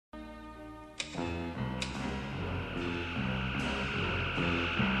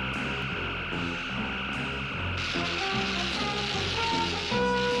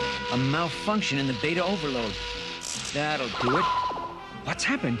A malfunction in the beta overload. That'll do it. What's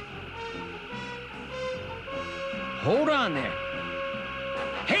happened? Hold on there.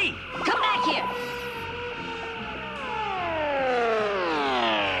 Hey! Come back here!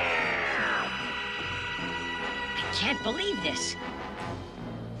 I can't believe this.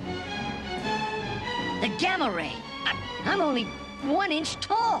 The gamma ray. I'm only 1 inch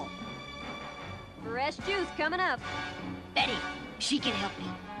tall. Fresh juice coming up. Betty, she can help me.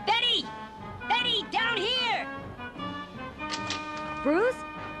 Betty! Betty, down here! Bruce?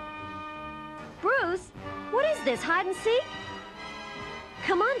 Bruce? What is this, hide and seek?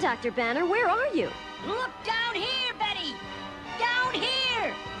 Come on, Dr. Banner, where are you? Look down here, Betty! Down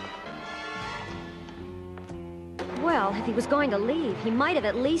here! Well, if he was going to leave, he might have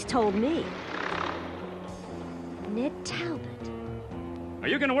at least told me. Ned Talbot. Are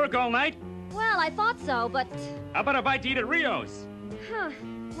you gonna work all night? Well, I thought so, but... How about a bite to eat at Rio's? Huh.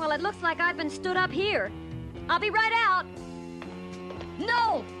 Well, it looks like I've been stood up here. I'll be right out.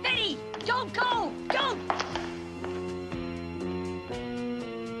 No! Betty! Don't go! Don't!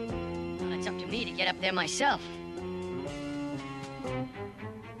 Well, it's up to me to get up there myself.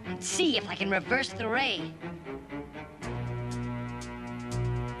 And see if I can reverse the ray.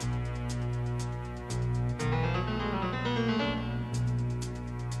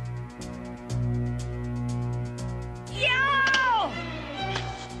 Yo!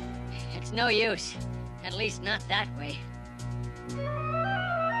 It's no use. At least not that way.